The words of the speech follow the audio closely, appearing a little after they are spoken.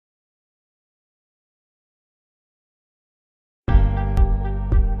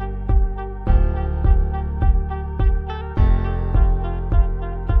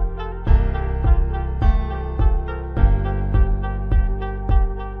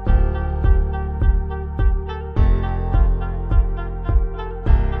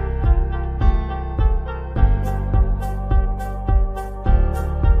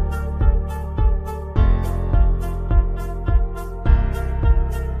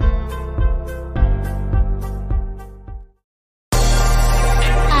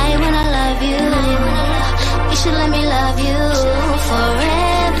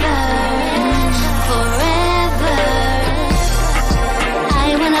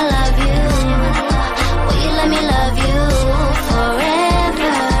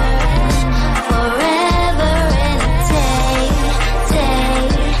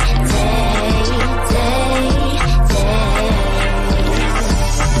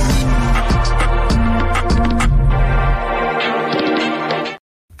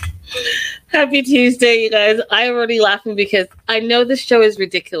Happy Tuesday, you guys. I'm already laughing because I know this show is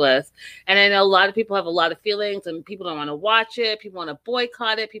ridiculous. And I know a lot of people have a lot of feelings and people don't want to watch it. People want to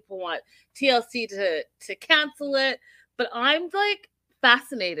boycott it. People want TLC to cancel it. But I'm like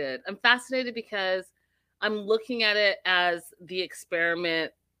fascinated. I'm fascinated because I'm looking at it as the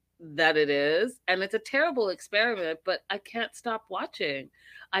experiment that it is. And it's a terrible experiment, but I can't stop watching.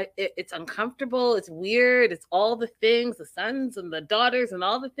 It's uncomfortable, it's weird, it's all the things, the sons and the daughters and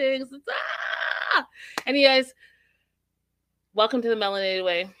all the things. And you guys, welcome to the Melanated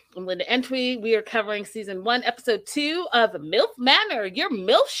Way. I'm Linda Entry. We are covering season 1, episode 2 of MILF Manor. Your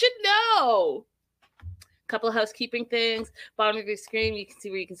MILF should know. Couple of housekeeping things. Bottom of your screen, you can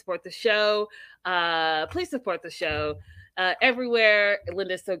see where you can support the show. Please support the show. Everywhere,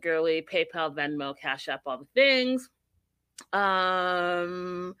 Linda's So Girly, PayPal, Venmo, Cash App, all the things.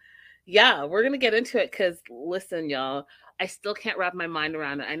 Yeah, we're gonna get into it because listen, y'all, I still can't wrap my mind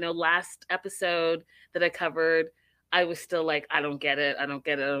around it. I know last episode that I covered, I was still like, I don't get it.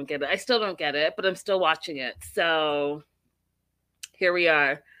 I still don't get it, but I'm still watching it. So here we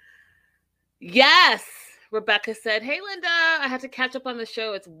are. Yes, Rebecca said, "Hey Linda, I had to catch up on the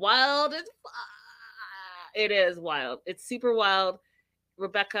show. It's wild. It is wild. It's super wild.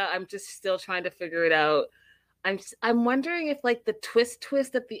 Rebecca, I'm just still trying to figure it out. I'm wondering if like the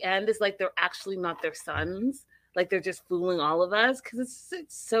twist at the end is like they're actually not their sons, like they're just fooling all of us because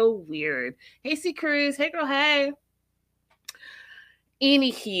it's so weird." Hey, C Cruz. Hey, girl. Hey.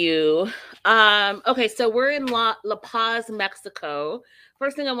 Anywho, okay, so we're in La Paz, Mexico.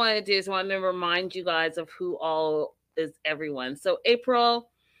 First thing I want to do is want to remind you guys of who all is everyone. So April.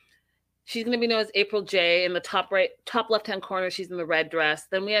 She's going to be known as April J. In the top left-hand corner, she's in the red dress.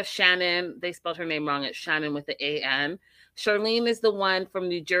 Then we have Shannon. They spelled her name wrong. It's Shannon with the A-N. Charlene is the one from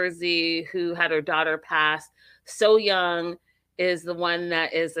New Jersey who had her daughter pass. So Young is the one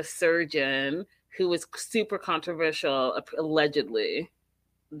that is a surgeon who was super controversial, allegedly,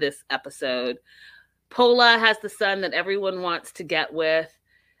 this episode. Pola has the son that everyone wants to get with.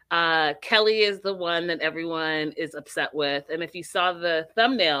 Kelly is the one that everyone is upset with. And if you saw the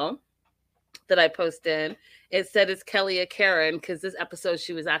thumbnail that I posted, it said it's Kelly a Karen because this episode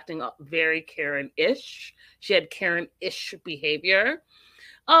she was acting very Karen-ish. She had Karen-ish behavior.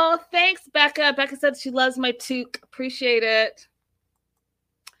 Oh, thanks, Becca. Becca said she loves my toque. Appreciate it.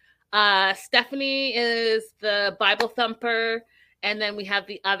 Stephanie is the Bible thumper, and then we have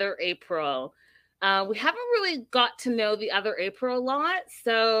the other April. We haven't really got to know the other April a lot,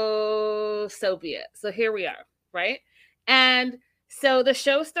 so be it. So here we are, right? And so the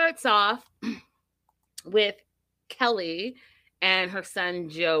show starts off with Kelly and her son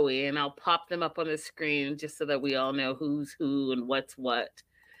Joey, and I'll pop them up on the screen just so that we all know who's who and what's what.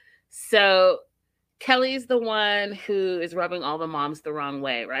 So Kelly's the one who is rubbing all the moms the wrong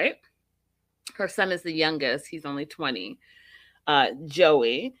way, right? Her son is the youngest. He's only 20,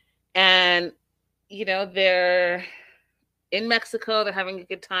 Joey. And, you know, they're in Mexico. They're having a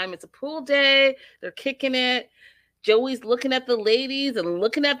good time. It's a pool day. They're kicking it. Joey's looking at the ladies and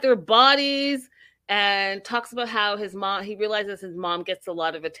looking at their bodies and talks about how he realizes his mom gets a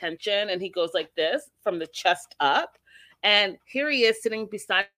lot of attention, and he goes like this from the chest up. And here he is sitting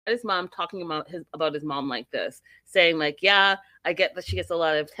beside his mom talking about his mom like this, saying like, yeah, I get that she gets a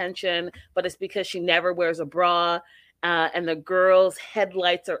lot of attention, but it's because she never wears a bra, and the girls'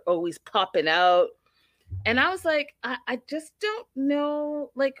 headlights are always popping out. And I was like, I just don't know,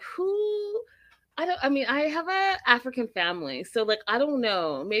 like, who... I have an African family, so like, I don't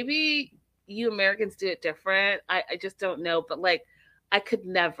know. Maybe you Americans do it different. I just don't know. But like, I could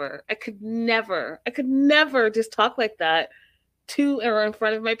never just talk like that to or in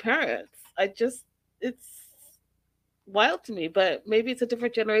front of my parents. It's wild to me, but maybe it's a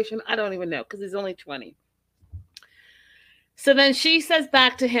different generation. I don't even know because he's only 20. So then she says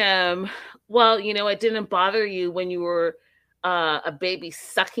back to him, well, you know, it didn't bother you when you were a baby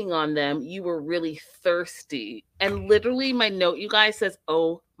sucking on them. You were really thirsty. And literally my note, you guys, says,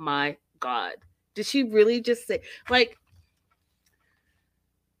 oh my God. Did she really just say, like,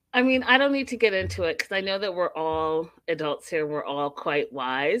 I mean, I don't need to get into it because I know that we're all adults here. We're all quite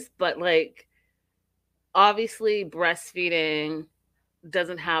wise. But like, obviously breastfeeding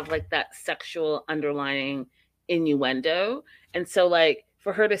doesn't have like that sexual underlying innuendo. And so like,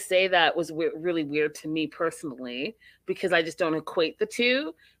 for her to say that was really weird to me personally, because I just don't equate the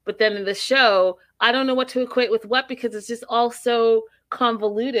two. But then in the show, I don't know what to equate with what, because it's just all so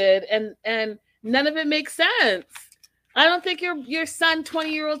convoluted and none of it makes sense. I don't think your son,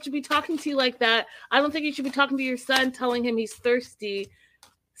 20-year-old, should be talking to you like that. I don't think you should be talking to your son, telling him he's thirsty,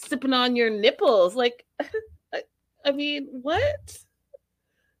 sipping on your nipples. Like, I mean, what?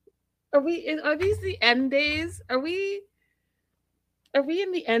 Are these the end days? Are we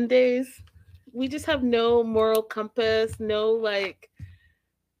in the end days? We just have no moral compass, no like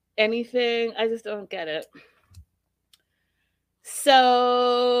anything. I just don't get it.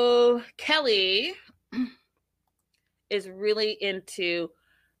 So Kelly is really into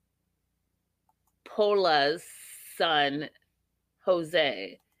Pola's son,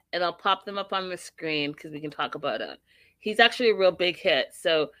 Jose. And I'll pop them up on the screen because we can talk about it. He's actually a real big hit.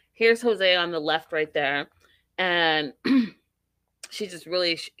 So here's Jose on the left right there. And she just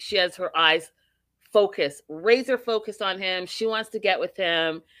really, she has her eyes focused, razor focused on him. She wants to get with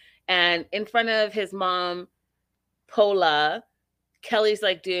him. And in front of his mom, Pola, Kelly's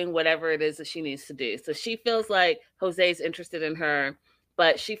like doing whatever it is that she needs to do. So she feels like Jose's interested in her,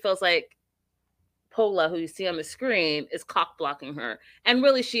 but she feels like Pola, who you see on the screen, is cock blocking her. And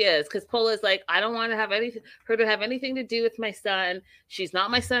really she is, because Pola is like, I don't want to have her to have anything to do with my son. She's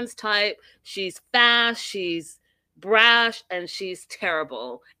not my son's type. She's fast, she's brash, and she's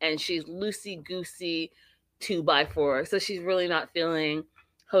terrible. And she's loosey-goosey 2x4. So she's really not feeling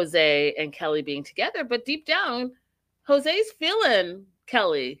Jose and Kelly being together. But deep down, Jose's feeling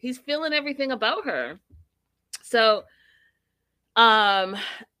Kelly. He's feeling everything about her. So,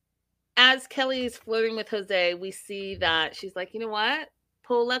 as Kelly is flirting with Jose, we see that she's like, you know what,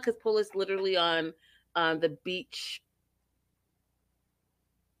 Pola, because Pola's literally on the beach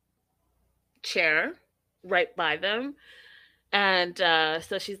chair right by them. And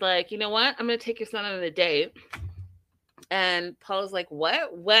so she's like, you know what, I'm going to take your son on a date. And Paula's like,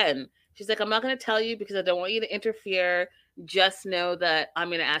 what? When? She's like, I'm not going to tell you because I don't want you to interfere. Just know that I'm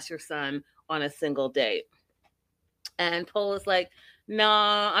going to ask your son on a single date. And Pola's like, no,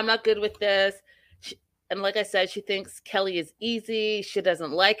 I'm not good with this. And like I said, she thinks Kelly is easy. She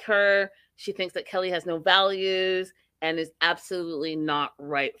doesn't like her. She thinks that Kelly has no values and is absolutely not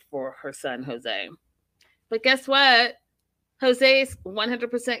right for her son, Jose. But guess what? Jose's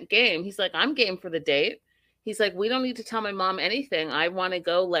 100% game. He's like, I'm game for the date. He's like, we don't need to tell my mom anything. I want to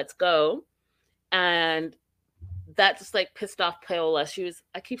go. Let's go. And that just like pissed off Paola.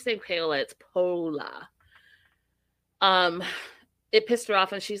 I keep saying Paola, it's Pola. It pissed her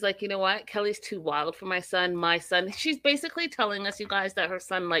off, and she's like, you know what? Kelly's too wild for my son. My son, she's basically telling us, you guys, that her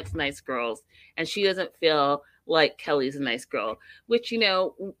son likes nice girls, and she doesn't feel like Kelly's a nice girl, which, you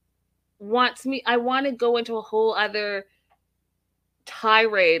know, I want to go into a whole other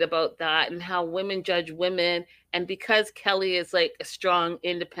tirade about that and how women judge women. And because Kelly is like a strong,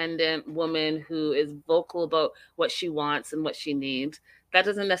 independent woman who is vocal about what she wants and what she needs, that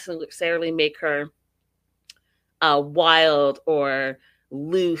doesn't necessarily make her wild or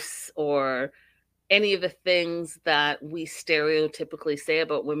loose or any of the things that we stereotypically say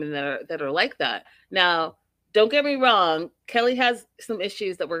about women that are like that. Now, don't get me wrong, Kelly has some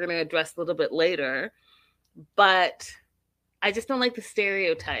issues that we're going to address a little bit later, but I just don't like the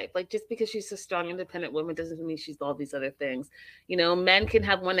stereotype. Like, just because she's a strong, independent woman doesn't mean she's all these other things. You know, men can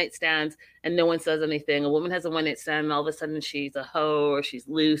have one-night stands and no one says anything. A woman has a one-night stand and all of a sudden she's a hoe or she's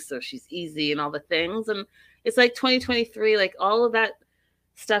loose or she's easy and all the things. And it's like 2023, like all of that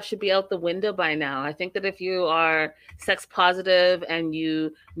stuff should be out the window by now. I think that if you are sex positive and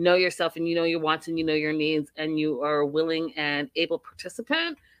you know yourself and you know your wants and you know your needs and you are a willing and able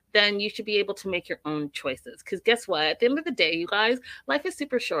participant, then you should be able to make your own choices. Because guess what? At the end of the day, you guys, life is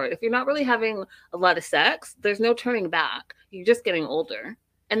super short. If you're not really having a lot of sex, there's no turning back. You're just getting older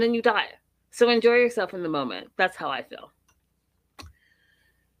and then you die. So enjoy yourself in the moment. That's how I feel.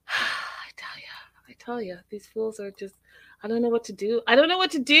 I tell you, these fools are just, I don't know what to do. I don't know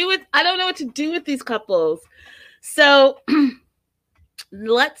what to do with these couples. So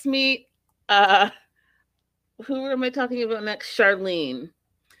let's meet, who am I talking about next? Charlene.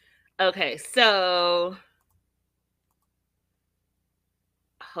 Okay, so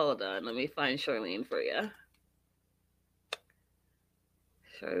hold on. Let me find Charlene for you.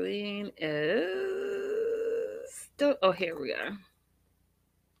 Charlene is... Oh, here we are.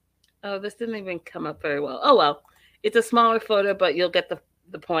 Oh, this didn't even come up very well. Oh, well. It's a smaller photo, but you'll get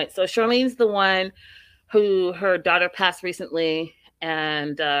the point. So Charlene's the one who her daughter passed recently,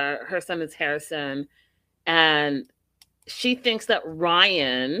 and her son is Harrison. And she thinks that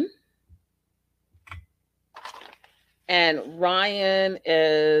Ryan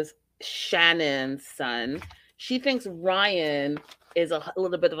is Shannon's son. She thinks Ryan is a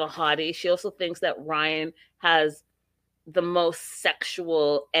little bit of a hottie. She also thinks that Ryan has the most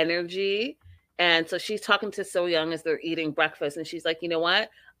sexual energy. And so she's talking to So Young as they're eating breakfast. And she's like, you know what?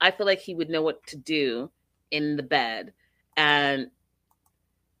 I feel like he would know what to do in the bed. And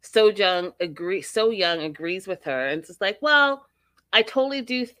So Young agrees with her. And it's just like, well, I totally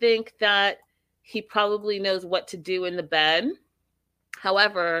do think that he probably knows what to do in the bed.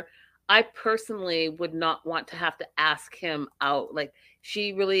 However, I personally would not want to have to ask him out. Like,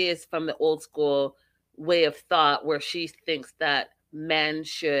 she really is from the old school way of thought where she thinks that men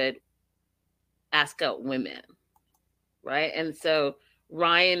should ask out women, right? And so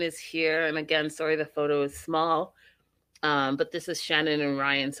Ryan is here. And again, sorry, the photo is small. But this is Shannon and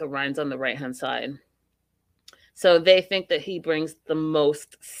Ryan. So Ryan's on the right-hand side. So they think that he brings the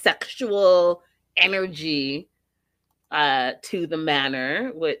most sexual energy to the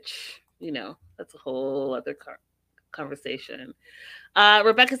manor, which, you know, that's a whole other conversation.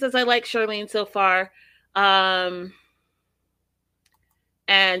 Rebecca says, I like Charlene so far. And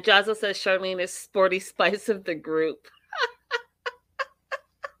Jazzo says Charlene is sporty spice of the group.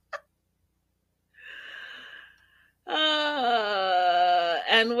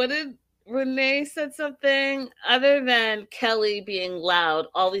 And what did Renee said something other than Kelly being loud?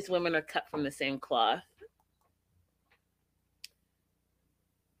 All these women are cut from the same cloth.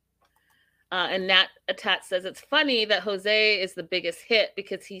 And Nat Atat says it's funny that Jose is the biggest hit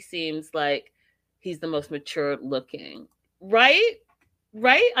because he seems like he's the most mature looking. Right?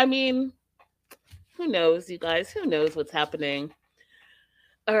 Right? I mean, who knows, you guys? Who knows what's happening?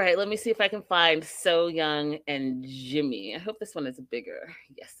 All right, let me see if I can find So Young and Jimmy. I hope this one is bigger.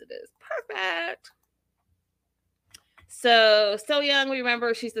 Yes, it is. Perfect. So Young,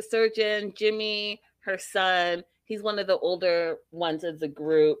 remember, she's the surgeon. Jimmy, her son, he's one of the older ones of the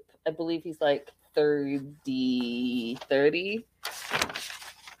group. I believe he's like 30.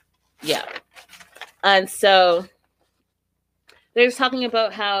 Yeah. And so they're just talking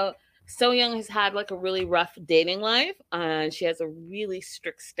about how So Young has had like a really rough dating life, and she has a really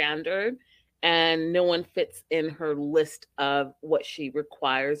strict standard, and no one fits in her list of what she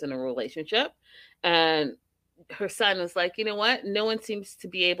requires in a relationship. And her son was like, you know what? No one seems to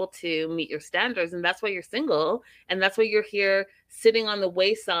be able to meet your standards, and that's why you're single, and that's why you're here sitting on the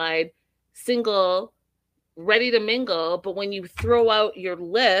wayside, single, ready to mingle. But when you throw out your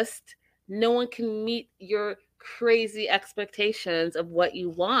list, no one can meet your crazy expectations of what you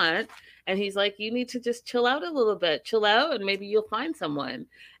want. And he's like, you need to just chill out a little bit, chill out, and maybe you'll find someone.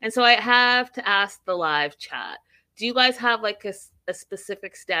 And so I have to ask the live chat, do you guys have like a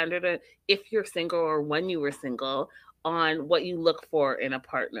specific standard if you're single or when you were single on what you look for in a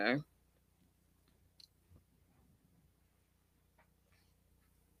partner?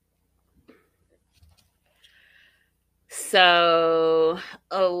 So,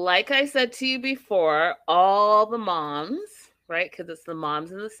 like I said to you before, all the moms, right? Because it's the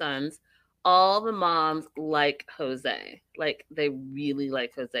moms and the sons, all the moms like Jose. Like, they really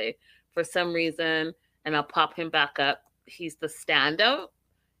like Jose for some reason. And I'll pop him back up. He's the standout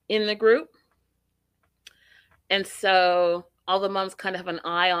in the group. And so all the moms kind of have an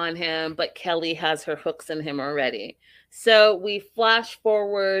eye on him, but Kelly has her hooks in him already. So we flash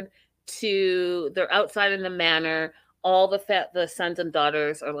forward to they're outside in the manor. All the sons and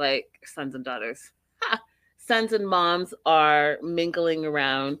daughters are like sons and daughters. Sons and moms are mingling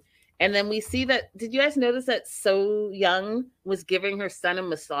around. And then we see that, did you guys notice that So Young was giving her son a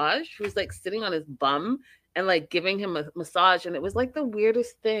massage? She was like sitting on his bum and like giving him a massage. And it was like the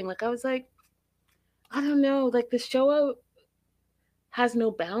weirdest thing. Like, I was like, I don't know. Like, the show has no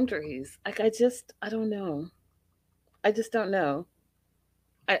boundaries. Like, I don't know. I just don't know.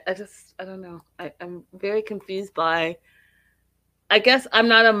 I don't know. I'm very confused by, I guess I'm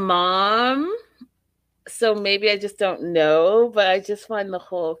not a mom, so maybe I just don't know, but I just find the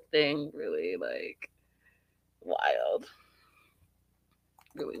whole thing really like wild.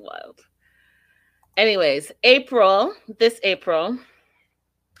 Really wild. Anyways, this April,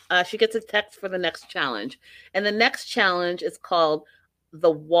 she gets a text for the next challenge. And the next challenge is called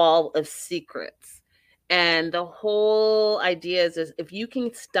the Wall of Secrets. And the whole idea is if you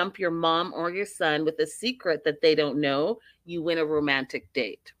can stump your mom or your son with a secret that they don't know, you win a romantic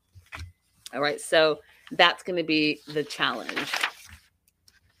date. All right, so that's going to be the challenge.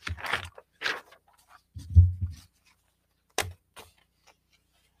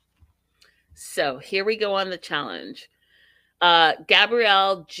 So here we go on the challenge.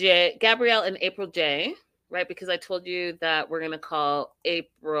 Gabrielle and April J, right? Because I told you that we're going to call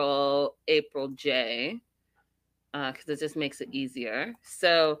April J, because it just makes it easier.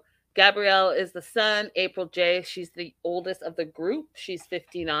 So Gabrielle is the son, April J, she's the oldest of the group. She's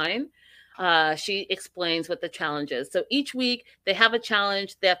 59. She explains what the challenge is. So each week they have a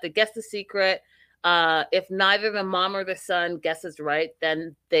challenge. They have to guess the secret. If neither the mom or the son guesses right,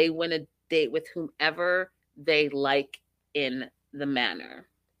 then they win a date with whomever they like in the manor.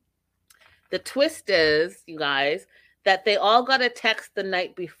 The twist is, you guys, that they all got a text the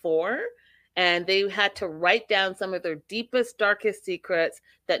night before, and they had to write down some of their deepest, darkest secrets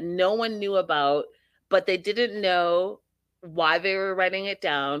that no one knew about, but they didn't know why they were writing it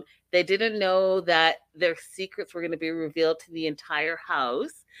down. They didn't know that their secrets were going to be revealed to the entire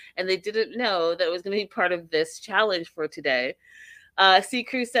house, and they didn't know that it was going to be part of this challenge for today. C.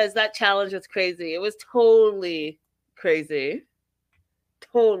 Cruz says that challenge was crazy. It was totally crazy.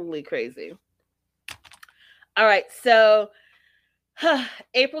 Totally crazy. All right, so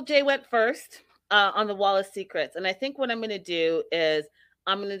April J went first on the Wall of Secrets. And I think what I'm going to do is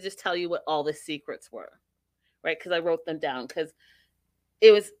I'm going to just tell you what all the secrets were, right? Because I wrote them down because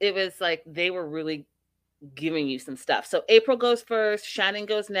it was like they were really giving you some stuff. So April goes first, Shannon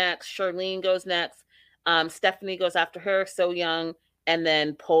goes next, Charlene goes next, Stephanie goes after her, So Young, and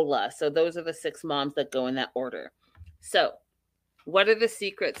then Pola. So those are the 6 moms that go in that order. So what are the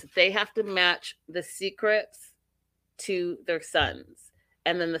secrets? They have to match the secrets to their sons.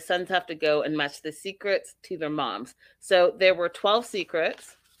 And then the sons have to go and match the secrets to their moms. So there were 12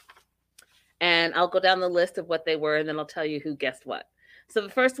 secrets. And I'll go down the list of what they were, and then I'll tell you who guessed what. So the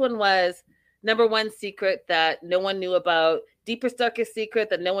first one was number 1 secret that no one knew about. Deepest, darkest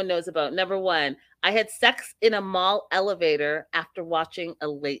secret that no one knows about. Number 1, I had sex in a mall elevator after watching a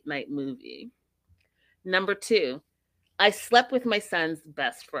late night movie. Number 2, I slept with my son's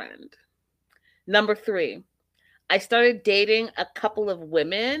best friend. Number 3, I started dating a couple of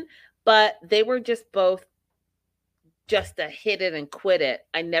women, but they were just both just a hit it and quit it.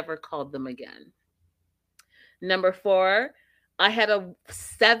 I never called them again. Number 4, I had a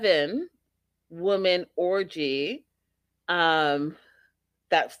 7-woman orgy.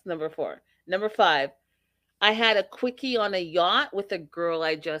 That's number 4. Number 5, I had a quickie on a yacht with a girl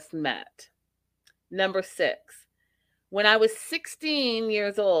I just met. Number 6, when I was 16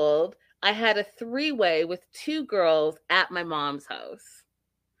 years old, I had a 3-way with 2 girls at my mom's house.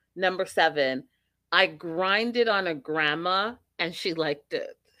 Number 7, I grinded on a grandma and she liked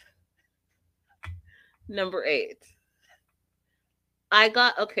it. Number 8,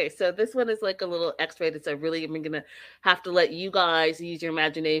 okay, so this one is like a little X-rated, so I really am going to have to let you guys use your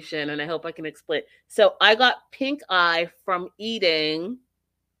imagination, and I hope I can explain. So I got pink eye from eating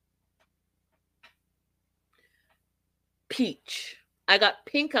peach. I got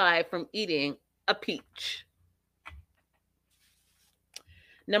pink eye from eating a peach.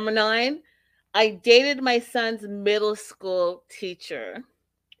 Number 9, I dated my son's middle school teacher.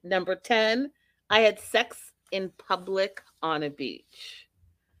 Number 10, I had sex in public on a beach.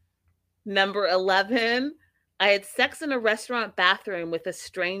 Number 11, I had sex in a restaurant bathroom with a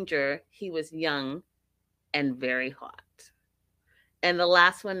stranger. He was young and very hot. And the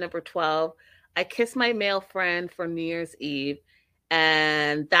last one, number 12, I kissed my male friend for New Year's Eve,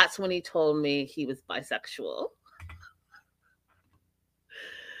 and that's when he told me he was bisexual.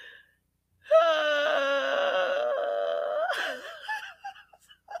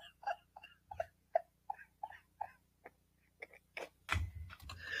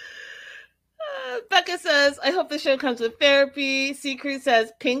 Becca says, I hope the show comes with therapy. Secret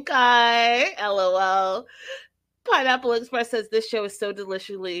says, pink eye. LOL. Pineapple Express says, this show is so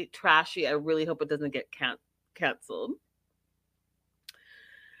deliciously trashy. I really hope it doesn't get canceled.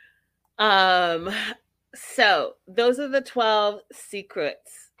 So those are the 12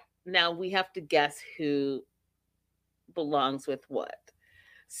 secrets. Now we have to guess who belongs with what.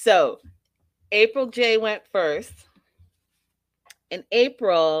 So April J went first, and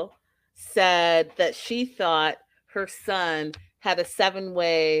April said that she thought her son had a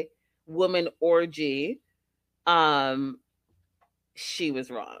 7-way woman orgy. She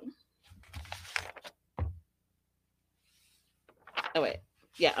was wrong. Oh, wait.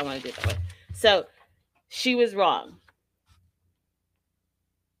 Yeah, I want to do it that way. So she was wrong.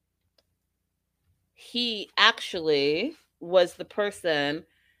 He actually was the person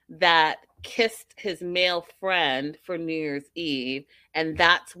that kissed his male friend for New Year's Eve, and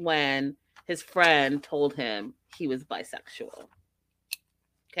that's when his friend told him he was bisexual.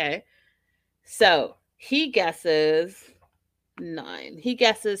 Okay? So he guesses 9. He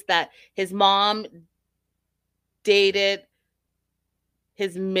guesses that his mom dated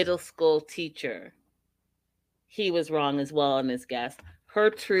his middle school teacher. He was wrong as well in his guess. Her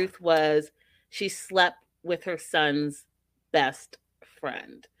truth was she slept with her son's best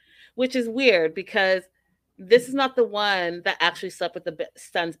friend, which is weird because this is not the one that actually slept with the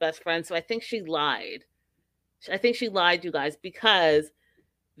son's best friend. So I think she lied. I think she lied, you guys, because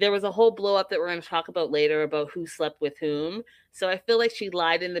there was a whole blow up that we're going to talk about later about who slept with whom. So I feel like she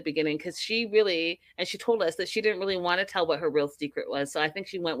lied in the beginning because she told us that she didn't really want to tell what her real secret was. So I think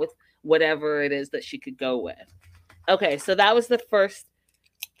she went with whatever it is that she could go with. Okay, so that was the first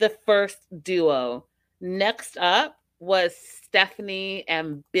duo. Next up was Stephanie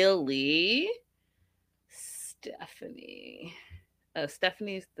and Billy. Stephanie. Oh,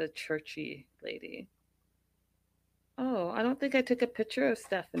 Stephanie's the churchy lady. Oh, I don't think I took a picture of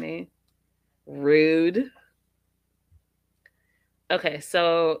Stephanie. Rude. Okay,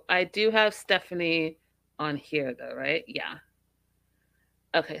 so I do have Stephanie on here though, right? Yeah.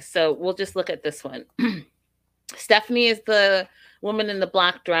 Okay, so we'll just look at this one. Stephanie is the woman in the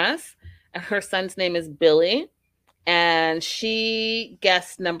black dress. Her son's name is Billy. And she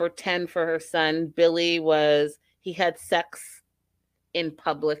guessed number 10 for her son. Billy he had sex in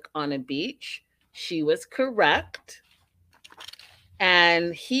public on a beach. She was correct.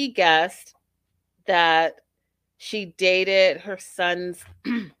 And he guessed that she dated her son's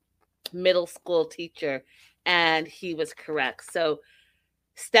middle school teacher, and he was correct. So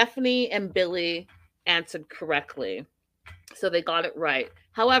Stephanie and Billy answered correctly. So they got it right.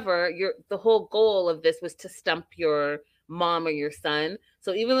 However, the whole goal of this was to stump your mom or your son.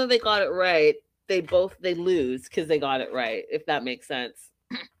 So even though they got it right, they lose because they got it right, if that makes sense.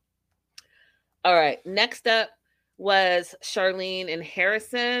 All right. Next up was Charlene and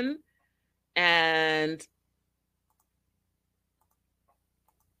Harrison. And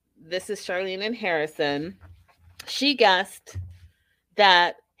this is Charlene and Harrison. She guessed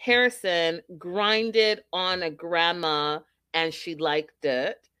that Harrison grinded on a grandma and she liked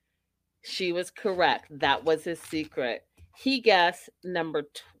it. She was correct. That was his secret. He guessed number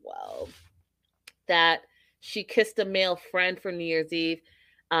 12, that she kissed a male friend for New Year's Eve.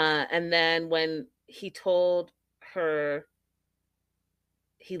 And then when he told her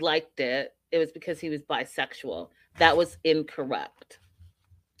he liked it, it was because he was bisexual. That was incorrect.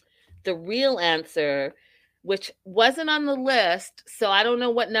 The real answer, which wasn't on the list, so I don't know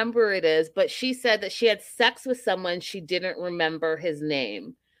what number it is, but she said that she had sex with someone she didn't remember his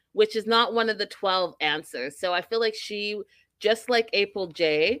name, which is not one of the 12 answers. So I feel like she, just like April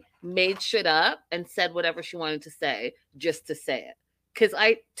J, made shit up and said whatever she wanted to say just to say it. Because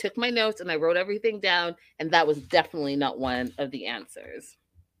I took my notes and I wrote everything down, and that was definitely not one of the answers.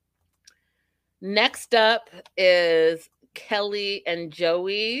 Next up is Kelly and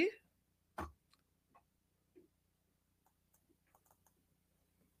Joey.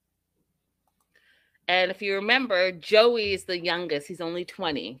 And if you remember, Joey is the youngest. He's only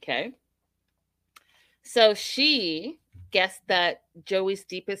 20, okay? So she guessed that Joey's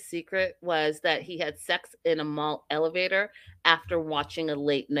deepest secret was that he had sex in a mall elevator after watching a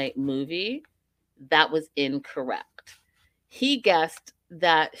late night movie. That was incorrect. He guessed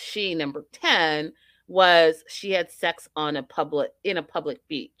that she, number 10, was she had sex in a public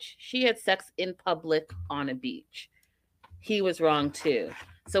beach. She had sex in public on a beach. He was wrong too.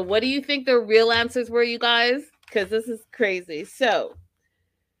 So what do you think the real answers were, you guys? Because this is crazy. So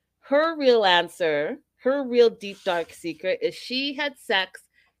her real answer, her real deep dark secret, is she had sex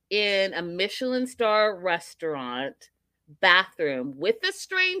in a Michelin star restaurant bathroom with a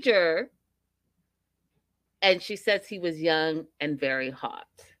stranger, and she says he was young and very hot.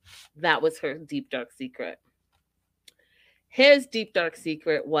 That was her deep dark secret. His deep dark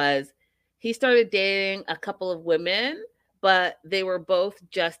secret was he started dating a couple of women, but they were both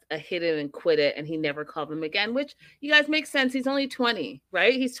just a hit it and quit it, and he never called them again, which, you guys, makes sense. He's only 20,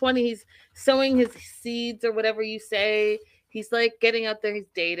 right? He's 20. He's sowing his seeds, or whatever you say. He's like getting out there. He's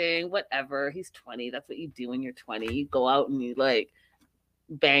dating, whatever. He's 20. That's what you do when you're 20. You go out and you like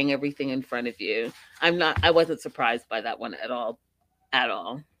bang everything in front of you. I wasn't surprised by that one at all.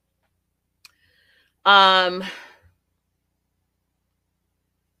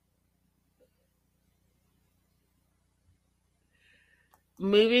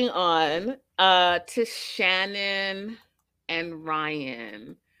 Moving on to Shannon and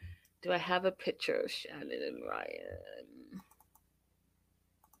Ryan. Do I have a picture of Shannon and Ryan?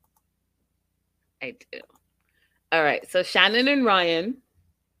 I do. All right, so Shannon and Ryan.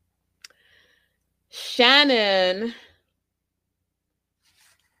 Shannon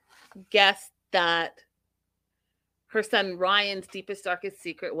guessed that her son Ryan's deepest, darkest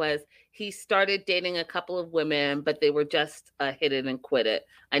secret was he started dating a couple of women, but they were just hit it and quit it.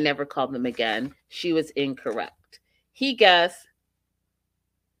 I never called them again. She was incorrect. He guessed.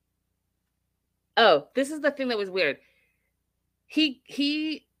 Oh, this is the thing that was weird.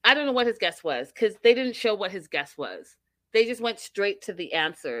 I don't know what his guess was, because they didn't show what his guess was. They just went straight to the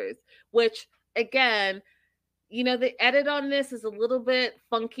answers, which, again, the edit on this is a little bit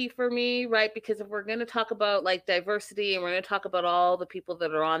funky for me, right? Because if we're going to talk about like diversity, and we're going to talk about all the people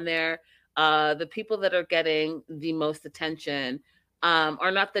that are on there, the people that are getting the most attention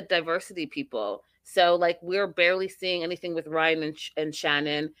are not the diversity people. So like we're barely seeing anything with Ryan and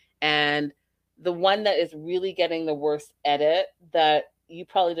Shannon. And the one that is really getting the worst edit that you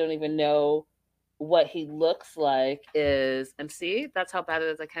probably don't even know what he looks like is, and see, that's how bad it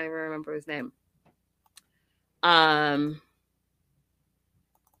is. I can't even remember his name.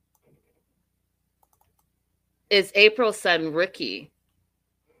 Is April's son Ricky.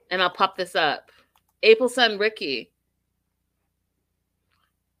 And I'll pop this up. April's son Ricky.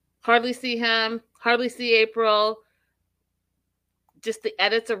 Hardly see him, hardly see April. Just the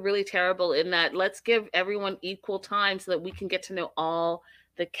edits are really terrible in that let's give everyone equal time so that we can get to know all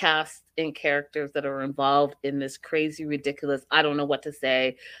the cast and characters that are involved in this crazy, ridiculous, I don't know what to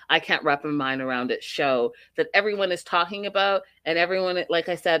say, I can't wrap my mind around it show that everyone is talking about, and everyone, like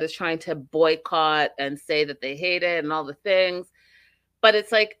I said, is trying to boycott and say that they hate it and all the things. But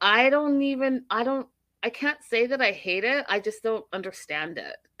it's like, I can't say that I hate it. I just don't understand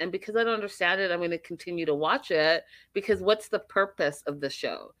it. And because I don't understand it, I'm going to continue to watch it, because what's the purpose of the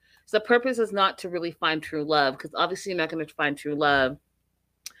show? So the purpose is not to really find true love, because obviously you're not going to find true love.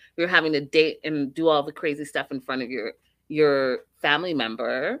 You're having to date and do all the crazy stuff in front of your family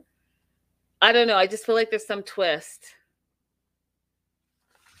member. I don't know. I just feel like there's some twist.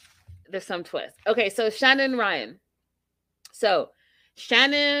 Okay, so Shannon Ryan. So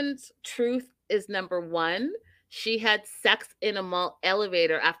Shannon's truth is number one. She had sex in a mall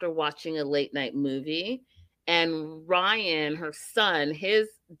elevator after watching a late night movie. And Ryan, her son, his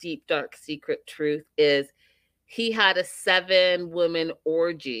deep, dark secret truth is he had a 7-woman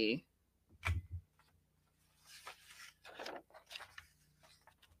orgy.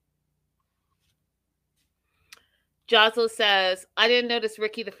 Joslo says, I didn't notice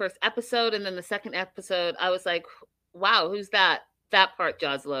Ricky the first episode, and then the second episode, I was like, wow, who's that? That part,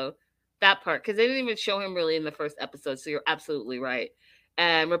 Joslo. That part. Because they didn't even show him really in the first episode, so you're absolutely right.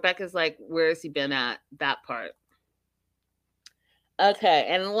 And Rebecca's like, where has he been at? That part. Okay,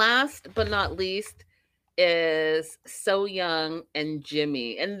 and last but not least is So Young and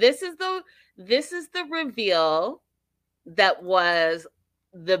Jimmy. And this is the reveal that was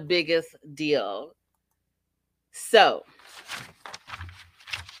the biggest deal. So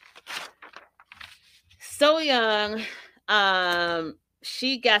Young,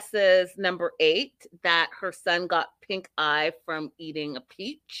 she guesses number 8 that her son got pink eye from eating a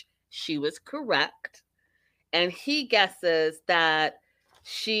peach. She was correct. And he guesses that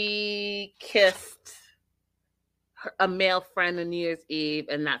she kissed a male friend on New Year's Eve,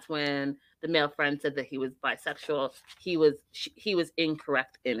 and that's when the male friend said that he was bisexual. He was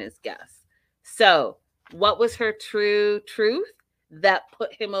incorrect in his guess. So, what was her true truth that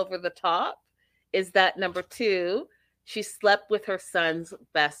put him over the top? Is that number 2, she slept with her son's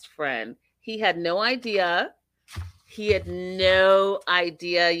best friend. He had no idea. You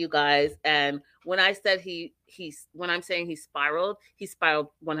guys. And when I said when I'm saying he spiraled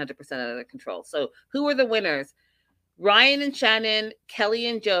 100% out of control. So who were the winners? Ryan and Shannon, Kelly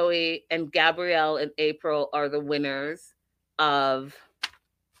and Joey, and Gabrielle and April are the winners of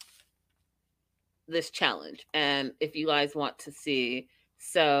this challenge. And if you guys want to see,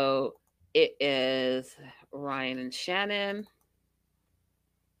 so it is Ryan and Shannon.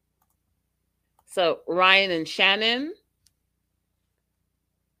 So Ryan and Shannon,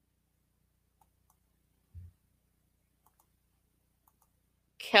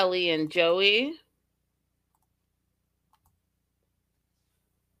 Kelly and Joey,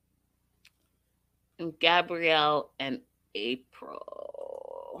 and Gabrielle and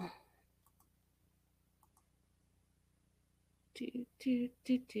April.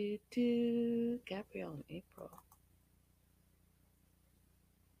 Gabrielle and April.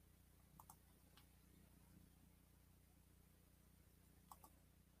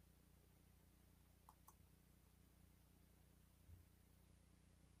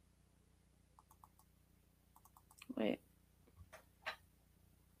 Wait.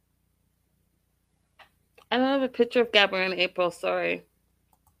 I don't have a picture of Gabrielle and April, sorry.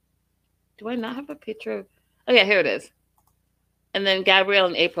 Do I not have a picture of... Oh, yeah, here it is. And then Gabrielle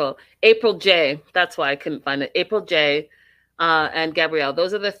and April. April J. That's why I couldn't find it. April J. And Gabrielle.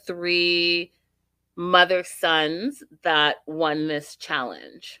 Those are the 3 mother sons that won this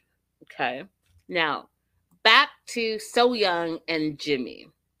challenge. Okay. Now, back to So Young and Jimmy.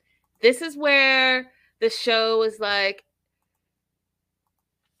 This is where the show is like,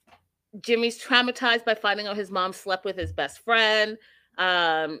 Jimmy's traumatized by finding out his mom slept with his best friend.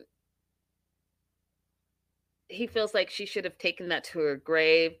 He feels like she should have taken that to her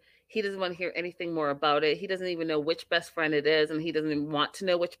grave. He doesn't want to hear anything more about it. He doesn't even know which best friend it is, and he doesn't even want to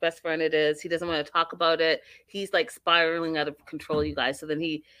know which best friend it is. He doesn't want to talk about it. He's like spiraling out of control, you guys. So then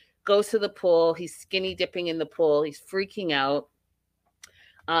he goes to the pool. He's skinny dipping in the pool. He's freaking out.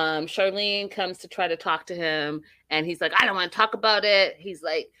 Charlene comes to try to talk to him, and he's like, I don't want to talk about it. He's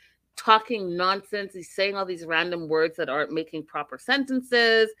like talking nonsense. He's saying all these random words that aren't making proper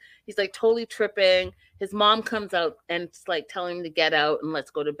sentences. He's like totally tripping. His mom comes out and it's like telling him to get out and let's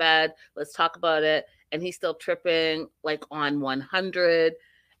go to bed. Let's talk about it. And he's still tripping like on 100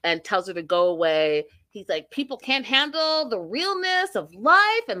 and tells her to go away. He's like, people can't handle the realness of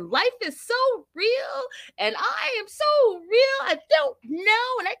life, and life is so real, and I am so real. I don't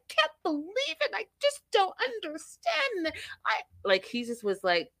know, and I can't believe it. I just don't understand. He just was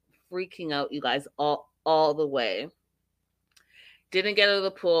like freaking out, you guys, all the way. Didn't get out of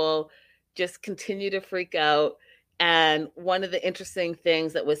the pool, just continued to freak out. And one of the interesting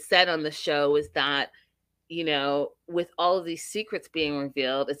things that was said on the show is that, you know, with all of these secrets being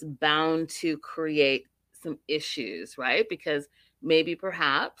revealed, it's bound to create some issues, right? Because maybe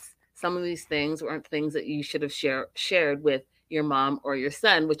perhaps some of these things weren't things that you should have shared with your mom or your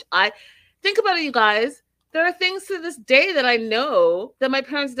son, which I think about it, you guys. There are things to this day that I know that my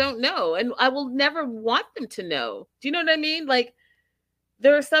parents don't know, and I will never want them to know. Do you know what I mean? Like,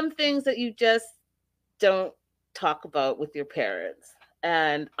 there are some things that you just don't talk about with your parents.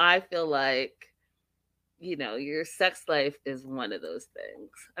 And I feel like, you know, your sex life is one of those things.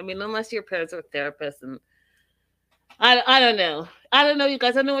 I mean, unless your parents are therapists, and I don't know. I don't know, you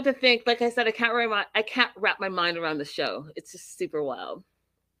guys. I don't know what to think. Like I said, I can't wrap my mind around the show. It's just super wild.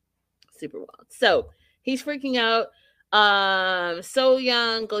 Super wild. So he's freaking out. So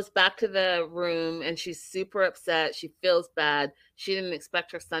Young goes back to the room and she's super upset. She feels bad. She didn't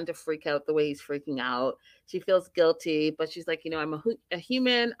expect her son to freak out the way he's freaking out. She feels guilty, but she's like, you know, I'm a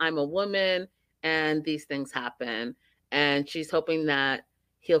human, I'm a woman, and these things happen. And she's hoping that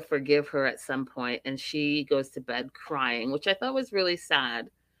he'll forgive her at some point. And she goes to bed crying, which I thought was really sad.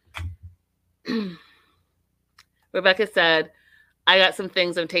 Rebecca said, I got some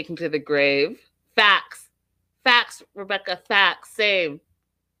things I'm taking to the grave. Facts. Facts, Rebecca, facts. Same.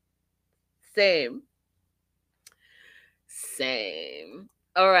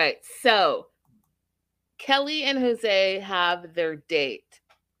 All right, so Kelly and Jose have their date.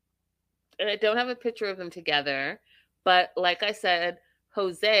 And I don't have a picture of them together, but like I said,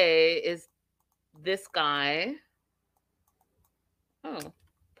 Jose is this guy. Oh,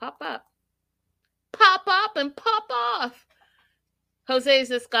 pop up and pop off. Jose is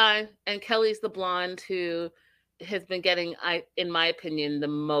this guy, and Kelly's the blonde who has been getting, in my opinion, the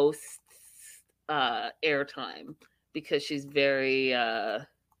most airtime because she's very,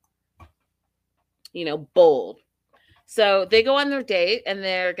 bold. So they go on their date, and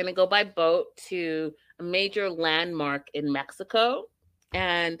they're going to go by boat to a major landmark in Mexico,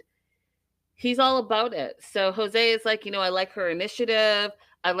 and he's all about it. So Jose is like, I like her initiative.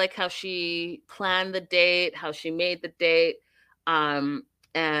 I like how she planned the date, how she made the date.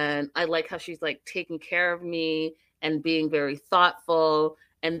 And I like how she's like taking care of me and being very thoughtful.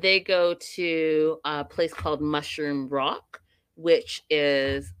 And they go to a place called Mushroom Rock, which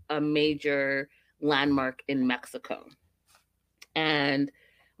is a major landmark in Mexico. And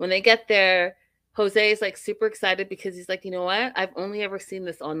when they get there, Jose is like super excited because he's like, you know what? I've only ever seen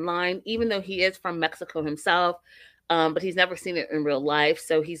this online, even though he is from Mexico himself. But he's never seen it in real life.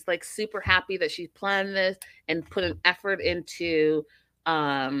 So he's like super happy that she planned this and put an effort into,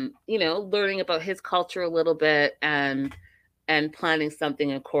 learning about his culture a little bit and planning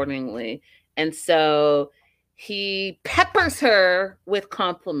something accordingly. And so he peppers her with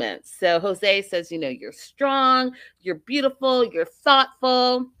compliments. So Jose says, you're strong, you're beautiful, you're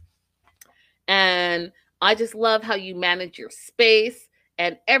thoughtful. And I just love how you manage your space.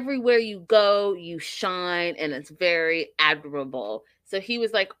 And everywhere you go, you shine, and it's very admirable. So he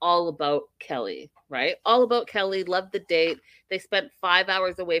was like all about Kelly, right? All about Kelly, loved the date. They spent 5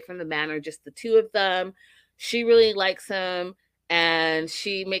 hours away from the manor, just the two of them. She really likes him, and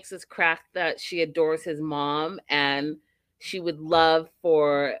she makes this crack that she adores his mom, and she would love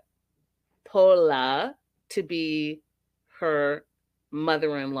for Paula to be her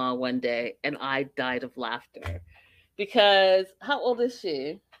mother-in-law one day. And I died of laughter. Because how old is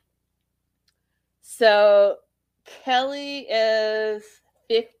she? So Kelly is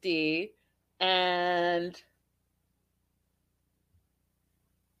 50 and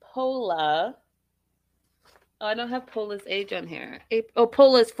Paula, I don't have Paula's age on here.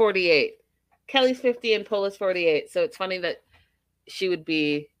 Paula's 48. Kelly's 50 and Paula's 48. So it's funny that she would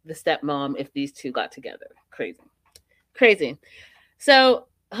be the stepmom if these two got together. Crazy. So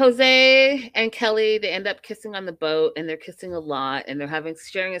Jose and Kelly, they end up kissing on the boat, and they're kissing a lot, and they're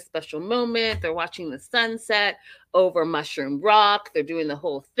sharing a special moment. They're watching the sunset over Mushroom Rock. They're doing the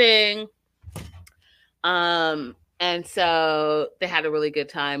whole thing. And so they had a really good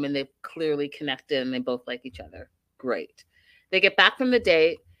time, and they clearly connected, and they both like each other. Great. They get back from the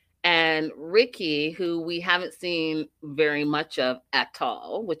date, and Ricky, who we haven't seen very much of at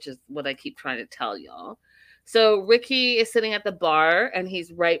all, which is what I keep trying to tell y'all. So Ricky is sitting at the bar, and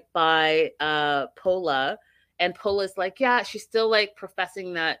he's right by Pola, and Pola's like, yeah, she's still like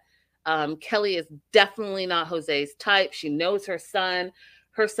professing that Kelly is definitely not Jose's type. She knows her son.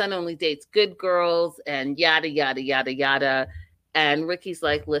 Her son only dates good girls, and yada, yada, yada, yada. And Ricky's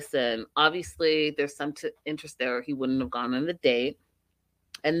like, listen, obviously there's some interest there, or he wouldn't have gone on the date.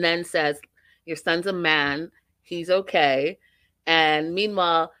 And then says, your son's a man. He's okay. And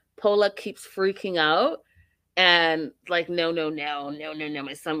meanwhile, Pola keeps freaking out and like, no,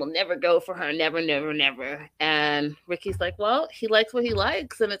 my son will never go for her. Never, never, never. And Ricky's like, well, he likes what he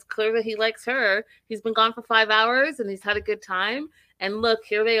likes, and it's clear that he likes her. He's been gone for 5 hours, and he's had a good time. And look,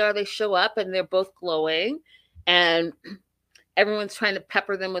 here they are. They show up, and they're both glowing. And everyone's trying to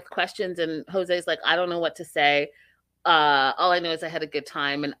pepper them with questions. And Jose's like, I don't know what to say. All I know is I had a good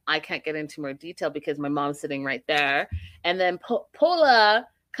time, and I can't get into more detail because my mom's sitting right there. And then Pola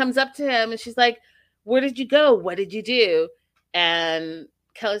comes up to him, and she's like, where did you go? What did you do? And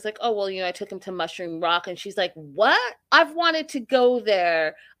Kelly's like, oh, well, I took him to Mushroom Rock. And she's like, what? I've wanted to go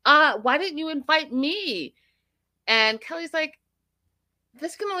there. Why didn't you invite me? And Kelly's like,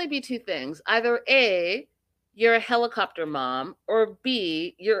 this can only be two things. Either A, you're a helicopter mom, or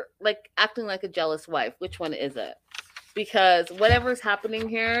B, you're like acting like a jealous wife. Which one is it? Because whatever's happening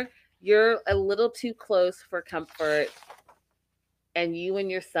here, you're a little too close for comfort, and you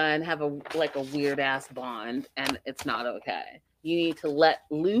and your son have a weird ass bond, and it's not okay. You need to let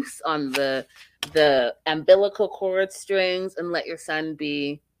loose on the umbilical cord strings and let your son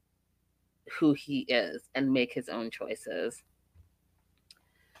be who he is and make his own choices.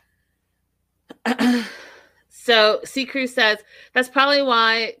 So C. Cruz says that's probably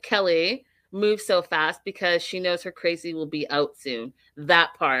why Kelly moves so fast, because she knows her crazy will be out soon.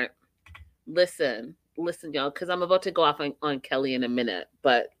 That part. Listen, y'all, because I'm about to go off on Kelly in a minute,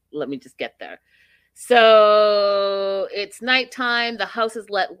 but let me just get there. So it's nighttime. The house is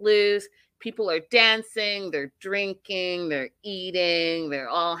let loose. People are dancing. They're drinking. They're eating. They're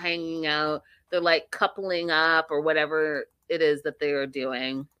all hanging out. They're like coupling up or whatever it is that they are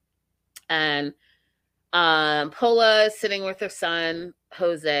doing. And Pola is sitting with her son,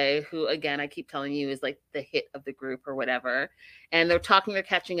 Jose, who, again, I keep telling you is like the hit of the group or whatever. And they're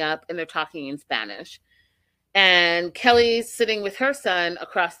catching up, and they're talking in Spanish. And Kelly's sitting with her son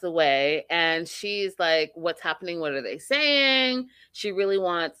across the way, and she's like, what's happening? What are they saying? She really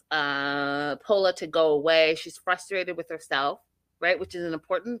wants Pola to go away. She's frustrated with herself, right? Which is an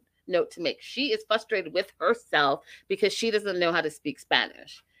important note to make. She is frustrated with herself because she doesn't know how to speak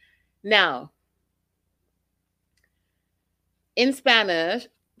Spanish. Now, in Spanish,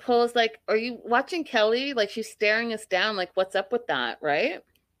 Pola's like, are you watching Kelly? Like, she's staring us down. Like, what's up with that, right?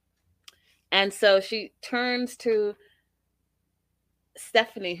 And so she turns to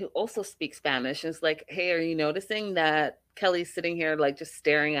Stephanie, who also speaks Spanish, and is like, hey, are you noticing that Kelly's sitting here, like, just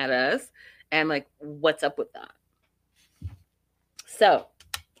staring at us? And, like, what's up with that? So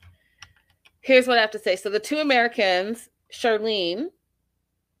here's what I have to say. So the two Americans, Charlene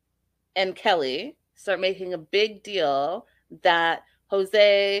and Kelly, start making a big deal that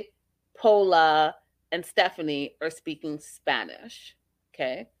Jose, Pola, and Stephanie are speaking Spanish.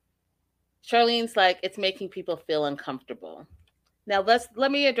 Okay. Charlene's like, it's making people feel uncomfortable. Now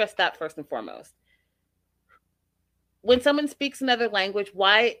let me address that first and foremost. When someone speaks another language,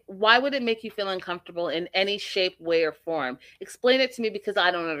 why would it make you feel uncomfortable in any shape, way, or form? Explain it to me, because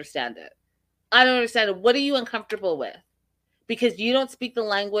I don't understand it. I don't understand it. What are you uncomfortable with? Because you don't speak the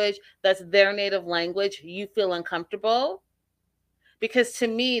language that's their native language, you feel uncomfortable? Because to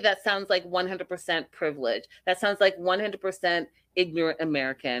me, that sounds like 100% privilege. That sounds like 100% ignorant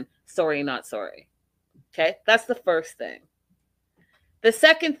American. Sorry, not sorry. Okay, that's the first thing. The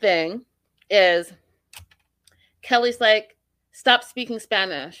second thing is Kelly's like, stop speaking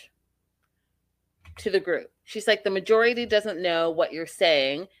Spanish to the group. She's like, the majority doesn't know what you're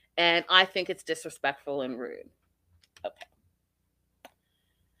saying, and I think it's disrespectful and rude. Okay.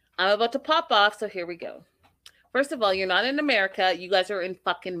 I'm about to pop off, so here we go. First of all, you're not in America. You guys are in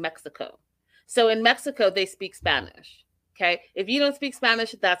fucking Mexico. So in Mexico, they speak Spanish. Okay? If you don't speak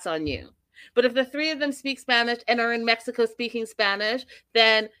Spanish, that's on you. But if the three of them speak Spanish and are in Mexico speaking Spanish,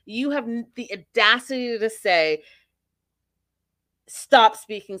 then you have the audacity to say, stop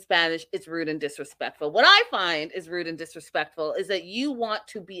speaking Spanish, it's rude and disrespectful. What I find is rude and disrespectful is that you want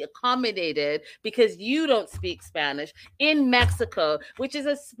to be accommodated because you don't speak Spanish in Mexico, which is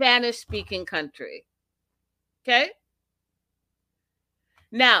a Spanish speaking country. Okay?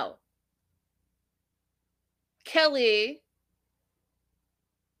 Now, Kelly,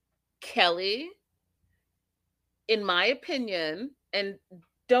 in my opinion, and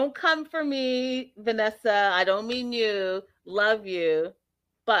don't come for me, Vanessa, I don't mean you, love you,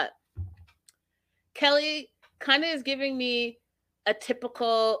 but Kelly kind of is giving me a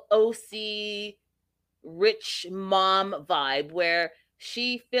typical OC rich mom vibe where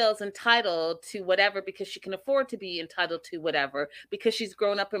she feels entitled to whatever because she can afford to be entitled to whatever because she's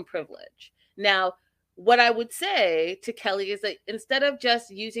grown up in privilege. Now, what I would say to Kelly is that instead of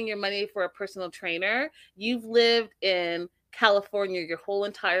just using your money for a personal trainer, you've lived in California your whole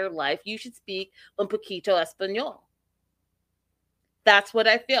entire life. You should speak un poquito español. That's what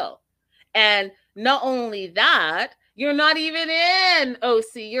I feel. And not only that, you're not even in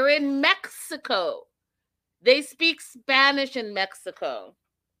OC, you're in Mexico. They speak Spanish in Mexico.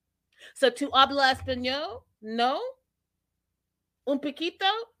 So to habla español, no. Un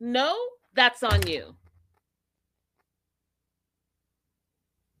poquito, no. That's on you.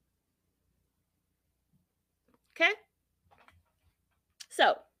 Okay?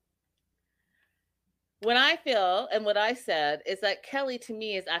 So, what I feel and what I said is that Kelly to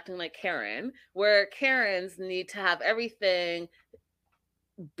me is acting like Karen, where Karens need to have everything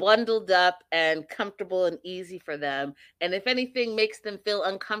bundled up and comfortable and easy for them. And if anything makes them feel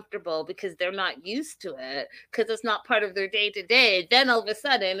uncomfortable because they're not used to it, because it's not part of their day to day, then all of a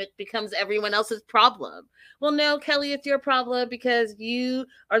sudden it becomes everyone else's problem. Well, no, Kelly, it's your problem because you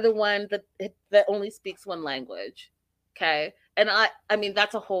are the one that only speaks one language. Okay. And I mean,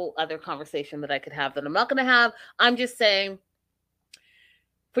 that's a whole other conversation that I could have that I'm not going to have. I'm just saying,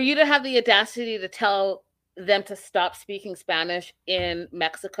 for you to have the audacity to tell them to stop speaking Spanish in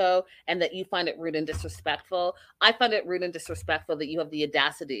Mexico and that you find it rude and disrespectful, I find it rude and disrespectful that you have the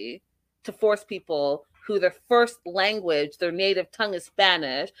audacity to force people who their first language, their native tongue is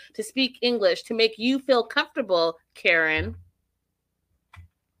Spanish, to speak English to make you feel comfortable, Karen.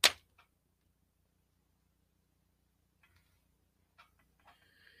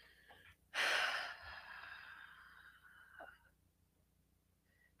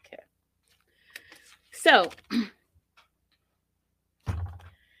 So,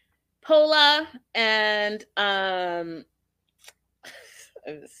 Paula and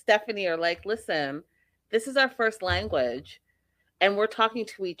Stephanie are like, listen, this is our first language and we're talking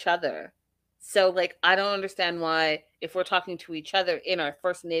to each other. So, like, I don't understand why, if we're talking to each other in our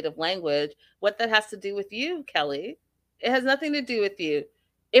first native language, what that has to do with you, Kelly. It has nothing to do with you.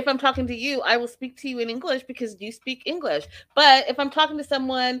 If I'm talking to you, I will speak to you in English because you speak English. But if I'm talking to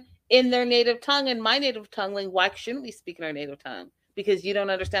someone in their native tongue and my native tongue, like, why shouldn't we speak in our native tongue? Because you don't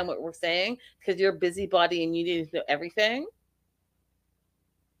understand what we're saying? Because you're a busybody and you need to know everything?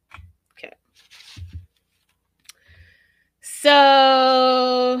 Okay.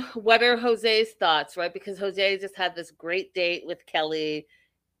 So, what are Jose's thoughts, right? Because Jose just had this great date with Kelly.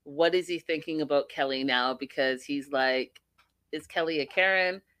 What is he thinking about Kelly now? Because he's like, is Kelly a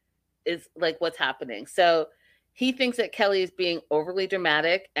Karen? Is like, what's happening? So, he thinks that Kelly is being overly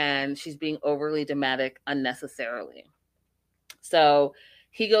dramatic and she's being overly dramatic unnecessarily. So,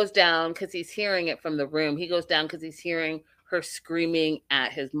 he goes down because he's hearing it from the room. He goes down because he's hearing her screaming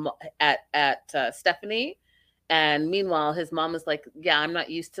at Stephanie. And meanwhile, his mom is like, yeah, I'm not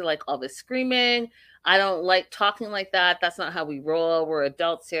used to like all this screaming. I don't like talking like that. That's not how we roll. We're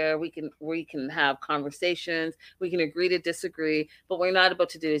adults here. We can have conversations. We can agree to disagree. But what we're not about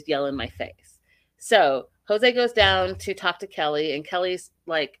to do is yell in my face. So Jose goes down to talk to Kelly, and Kelly's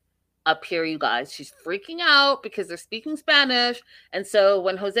like, up here, you guys. She's freaking out because they're speaking Spanish. And so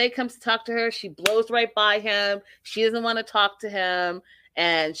when Jose comes to talk to her, she blows right by him. She doesn't want to talk to him.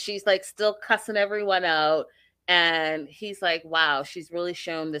 And she's like still cussing everyone out. And he's like, wow, she's really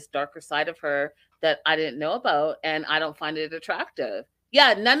shown this darker side of her that I didn't know about. And I don't find it attractive.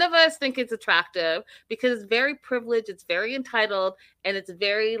 Yeah, none of us think it's attractive because it's very privileged, it's very entitled, and it's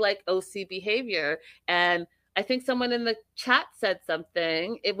very like OC behavior. And I think someone in the chat said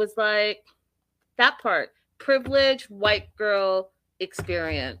something. It was like that part, privileged white girl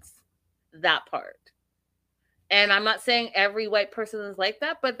experience, that part. And I'm not saying every white person is like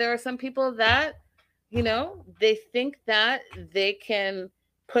that, but there are some people that, you know, they think that they can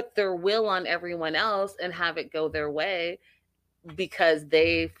put their will on everyone else and have it go their way because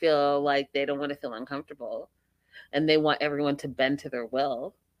they feel like they don't want to feel uncomfortable and they want everyone to bend to their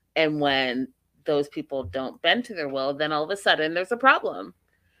will. And when those people don't bend to their will, then all of a sudden there's a problem.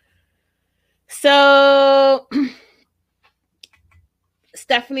 So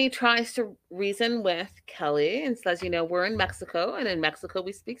Stephanie tries to reason with Kelly and says, we're in Mexico, and in Mexico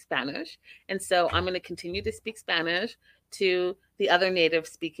we speak Spanish. And so I'm going to continue to speak Spanish to the other native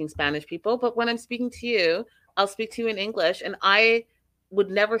speaking Spanish people. But when I'm speaking to you, I'll speak to you in English. And I would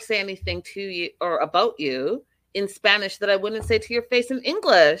never say anything to you or about you in Spanish that I wouldn't say to your face in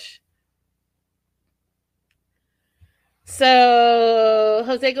English. So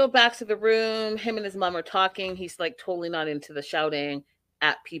Jose goes back to the room. Him and his mom are talking. He's like totally not into the shouting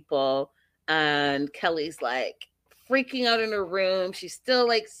at people. And Kelly's like freaking out in her room. She's still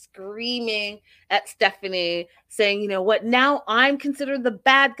like screaming at Stephanie, saying, what? Now I'm considered the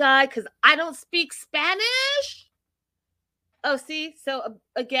bad guy because I don't speak Spanish? Oh, see? So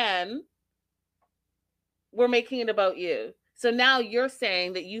again, we're making it about you. So now you're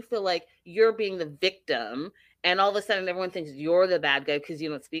saying that you feel like you're being the victim, and all of a sudden everyone thinks you're the bad guy because you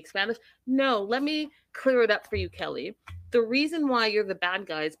don't speak Spanish. No, let me clear it up for you, Kelly. The reason why you're the bad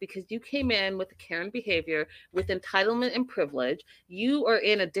guy is because you came in with a Karen behavior, with entitlement and privilege. You are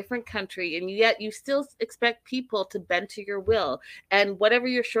in a different country, and yet you still expect people to bend to your will. And whatever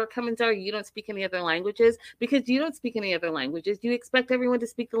your shortcomings are, you don't speak any other languages. Because you don't speak any other languages, you expect everyone to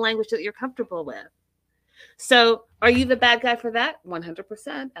speak the language that you're comfortable with. So are you the bad guy for that?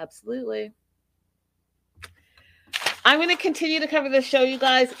 100%. Absolutely. I'm going to continue to cover this show, you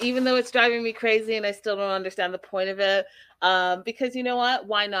guys, even though it's driving me crazy and I still don't understand the point of it. Because you know what?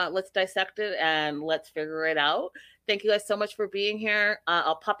 Why not? Let's dissect it and let's figure it out. Thank you guys so much for being here.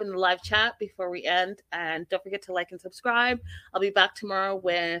 I'll pop in the live chat before we end. And don't forget to like and subscribe. I'll be back tomorrow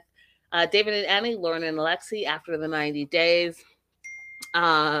with David and Annie, Lauren and Alexi after the 90 days.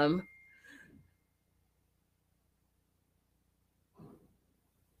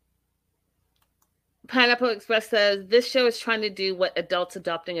 Pineapple Express says, this show is trying to do what adults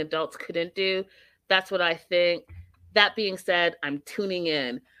adopting adults couldn't do. That's what I think. That being said, I'm tuning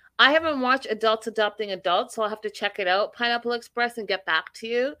in. I haven't watched Adults Adopting Adults, so I'll have to check it out, Pineapple Express, and get back to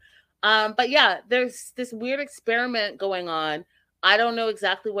you. But yeah, there's this weird experiment going on. I don't know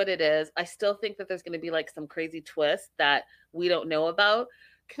exactly what it is. I still think that there's going to be like some crazy twist that we don't know about.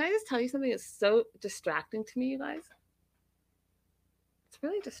 Can I just tell you something that's so distracting to me, you guys? It's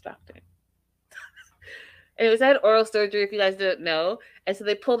really distracting. And it was, I had oral surgery, if you guys didn't know. And so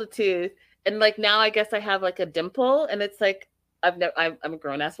they pulled a tooth. And like now I guess I have like a dimple. And it's like, I'm a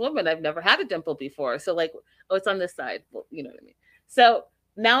grown-ass woman. I've never had a dimple before. So like, oh, it's on this side. Well, you know what I mean? So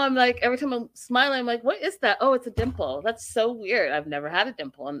now I'm like, every time I'm smiling, I'm like, what is that? Oh, it's a dimple. That's so weird. I've never had a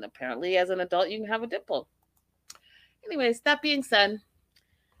dimple. And apparently as an adult, you can have a dimple. Anyways, that being said,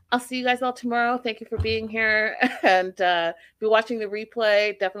 I'll see you guys all tomorrow. Thank you for being here. And if you're watching the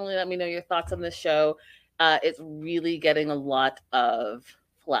replay, definitely let me know your thoughts on this show. It's really getting a lot of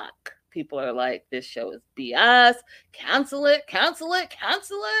flack. People are like, this show is BS. Cancel it, cancel it,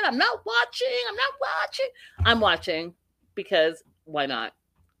 cancel it. I'm not watching. I'm watching because why not?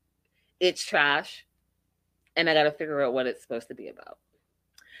 It's trash. And I got to figure out what it's supposed to be about.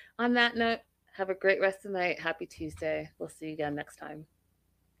 On that note, have a great rest of the night. Happy Tuesday. We'll see you again next time.